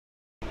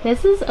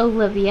This is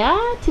Olivia.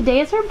 Today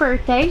is her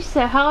birthday.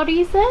 So how old are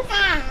you, sis?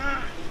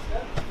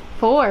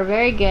 4.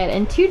 Very good.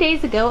 And 2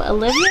 days ago,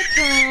 Olivia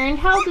turned.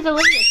 How old did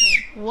Olivia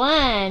turn?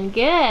 1.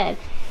 Good.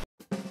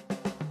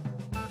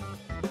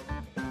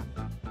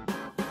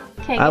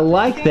 Okay, I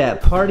like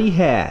that party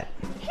hat.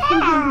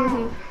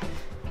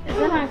 Is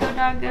that on Go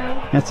Dog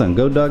Go? That's on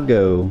Go Dog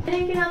Go. I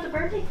didn't get out the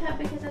birthday cup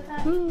because I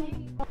thought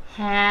maybe.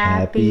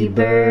 Happy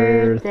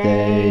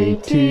birthday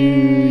to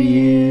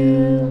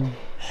you.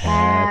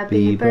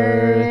 Happy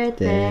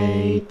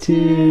birthday to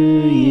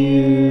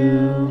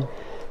you.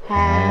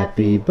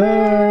 Happy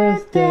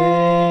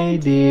birthday,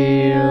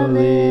 dear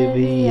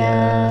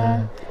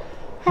Olivia.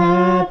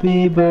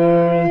 Happy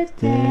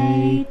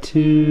birthday to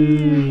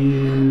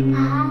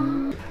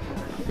you.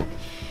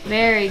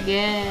 Very good.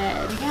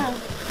 Yeah.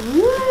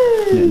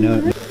 Woo!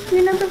 No.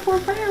 Your number 4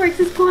 fireworks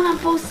is going on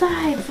both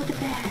sides. Look at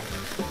that.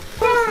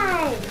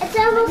 Die. It's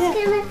almost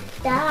gonna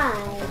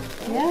die.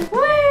 Yeah.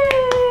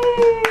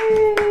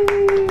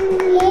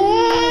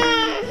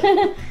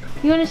 Yeah.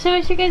 You want to show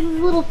us your guys'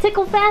 little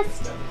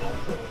Ticklefest?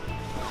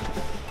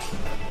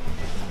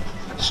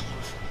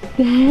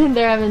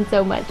 They're having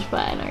so much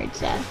fun,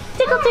 aren't ya?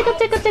 Tickle, tickle,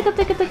 tickle, tickle,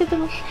 tickle, tickle,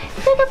 tickle.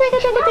 Tickle, tickle,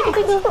 tickle,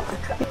 tickle, tickle.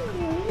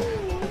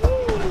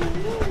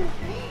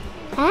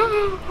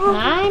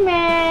 Hi,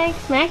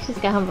 Max. Max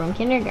just got home from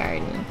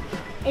kindergarten.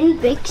 In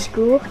big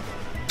school.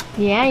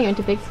 Yeah, you went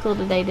to big school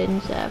today,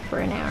 didn't you? For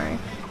an hour.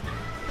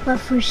 For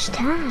first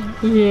time.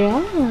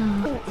 Yeah.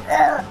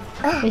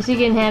 Is she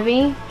getting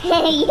heavy?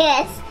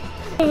 Yes.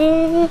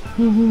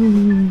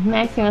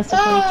 Maxie wants to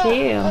play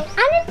too.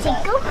 I'm a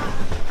tickle.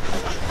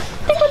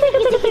 Tickle,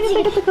 tickle, tickle, tickle,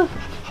 tickle, tickle.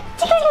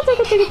 Tickle,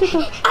 tickle, tickle,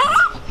 tickle.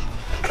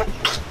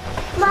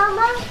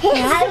 Mama.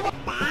 Yeah?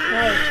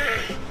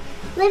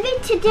 Living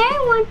today,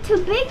 I went to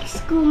big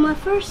school my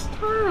first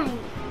time.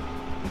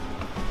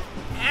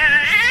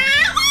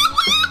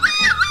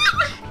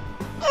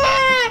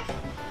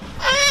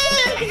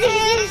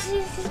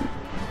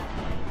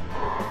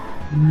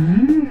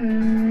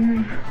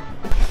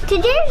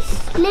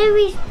 Today's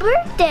Lily's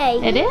birthday.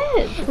 It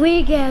is.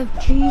 We get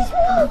cheese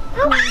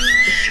popcorn.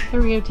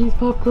 Here we go, cheese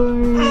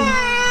popcorn.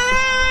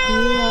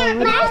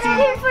 Ice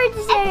cream for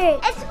dessert.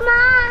 It's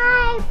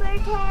my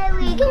birthday.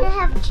 We're gonna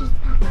have cheese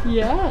popcorn.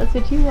 Yeah, that's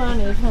what you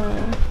wanted,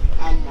 huh?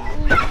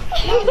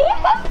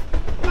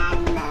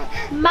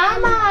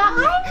 Mama,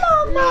 hi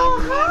Mama,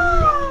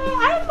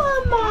 hi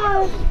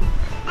Mama.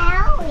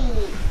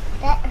 Owie,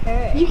 that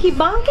hurt. You keep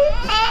bonking?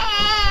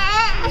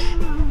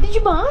 Did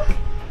you bonk?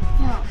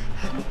 No.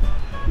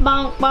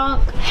 Bonk,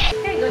 bonk.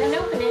 Okay, go ahead and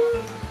open it.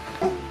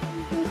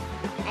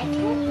 I can't do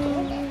it.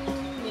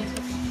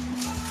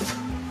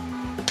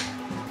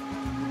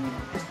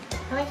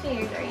 How many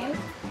fingers are you?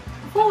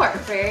 4.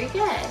 Very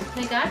good.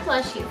 May God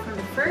bless you from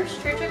the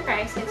First Church of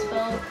Christ,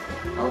 Statesville,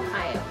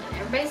 Ohio. And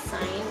everybody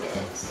signed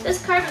it. This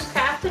card was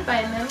crafted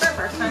by a member of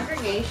our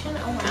congregation.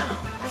 Oh wow,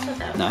 that's what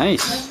that was.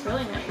 Nice. That's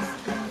really nice.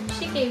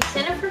 She gave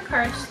 10 of her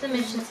cards to the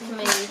missions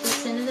committee to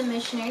send to the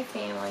missionary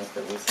families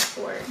that we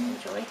support.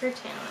 Enjoy her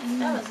talent.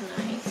 That was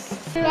nice.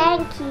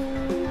 Thank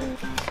you.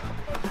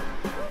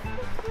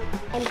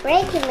 I'm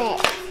breaking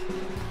it.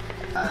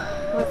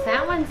 What's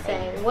that one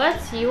say?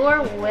 What's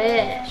your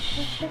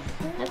wish?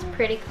 That's a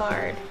pretty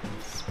card.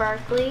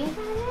 Sparkly.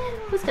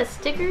 What's got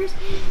stickers?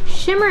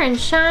 Shimmer and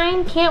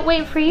shine. Can't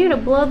wait for you to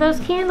blow those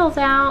candles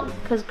out,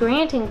 because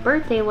granting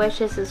birthday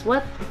wishes is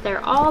what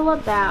they're all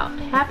about.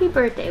 Happy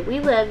birthday. We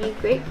love you,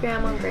 great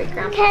grandma and great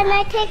grandpa. Can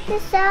I take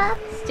this off?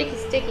 Sticky,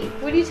 sticky.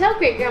 What do you tell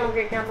great grandma and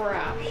great grandpa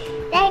Rosh?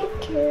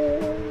 Thank you.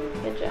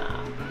 Good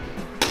job.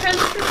 Crunch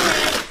for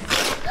Max.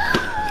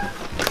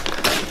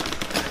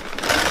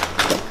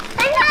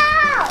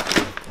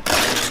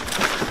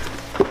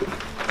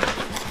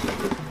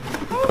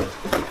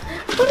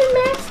 What did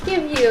Max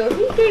give you?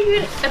 He gave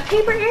you a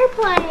paper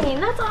airplane.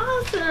 That's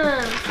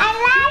awesome. I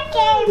like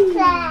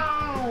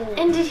airplane.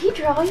 And did he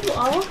draw you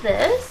all of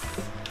this?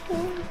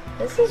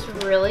 This is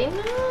really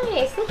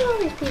nice. Look at all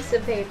these pieces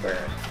of paper.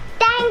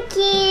 Thank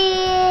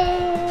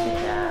you. Good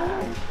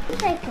job.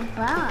 It's like a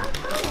box.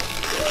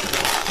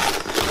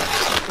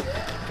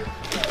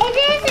 It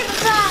is a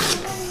box.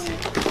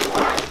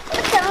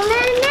 It's on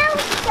an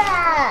Elsa.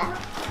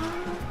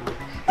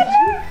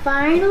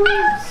 Finally?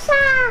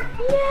 Elsa.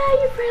 Yeah,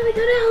 you finally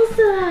got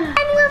Elsa. I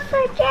love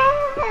her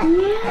dress. Yeah,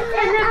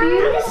 isn't that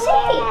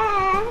beautiful?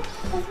 Yes.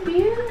 That's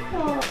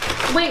beautiful.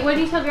 Wait, what do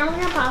you tell Grandma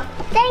and Grandpa?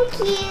 Thank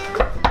you.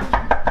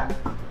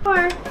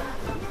 Or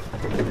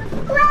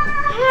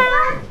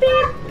Happy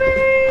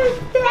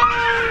birthday!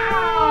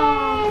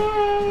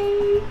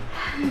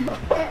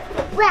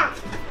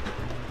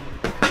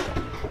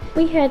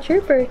 we had your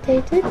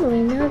birthday, didn't we?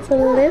 Now it's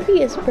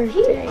Olivia's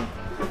birthday.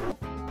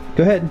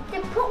 Go ahead. They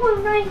put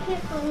one right here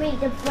for me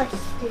to bless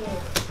you.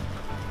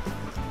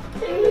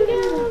 There you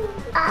go.